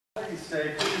How do you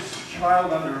say, put your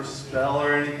child under a spell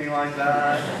or anything like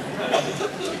that?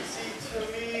 See,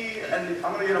 to me, and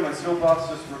I'm going to get on my soapbox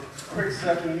just for a quick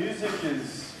second, music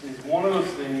is one of those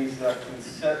things that can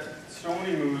set so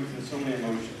many moods and so many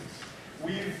emotions.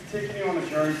 We've taken you on a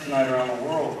journey tonight around the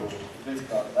world with think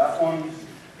about it. That one,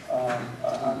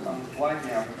 I'm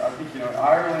blanking out, but I think,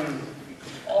 Ireland,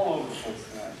 all over the place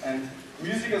tonight. And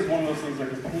music is one of those things that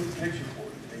can paint a picture for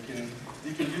you.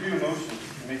 It can give you emotions,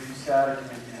 it can make you sad, it can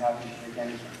make you happy, it can make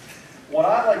anything. What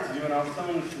I like to do, and I was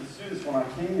telling this to the students when I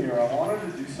came here, I wanted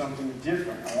to do something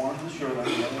different. I wanted to show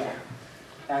them more.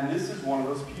 And this is one of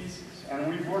those pieces. And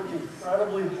we've worked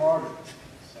incredibly hard at this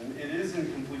piece, and it is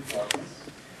in complete darkness.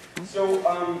 So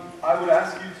I would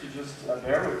ask you to just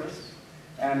bear with us,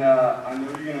 and I know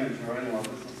you're going to enjoy it and love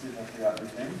this. Let's see if I forgot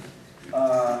anything.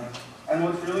 And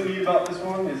what's really neat about this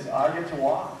one is I get to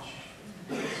watch.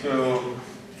 So,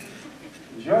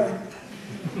 enjoy.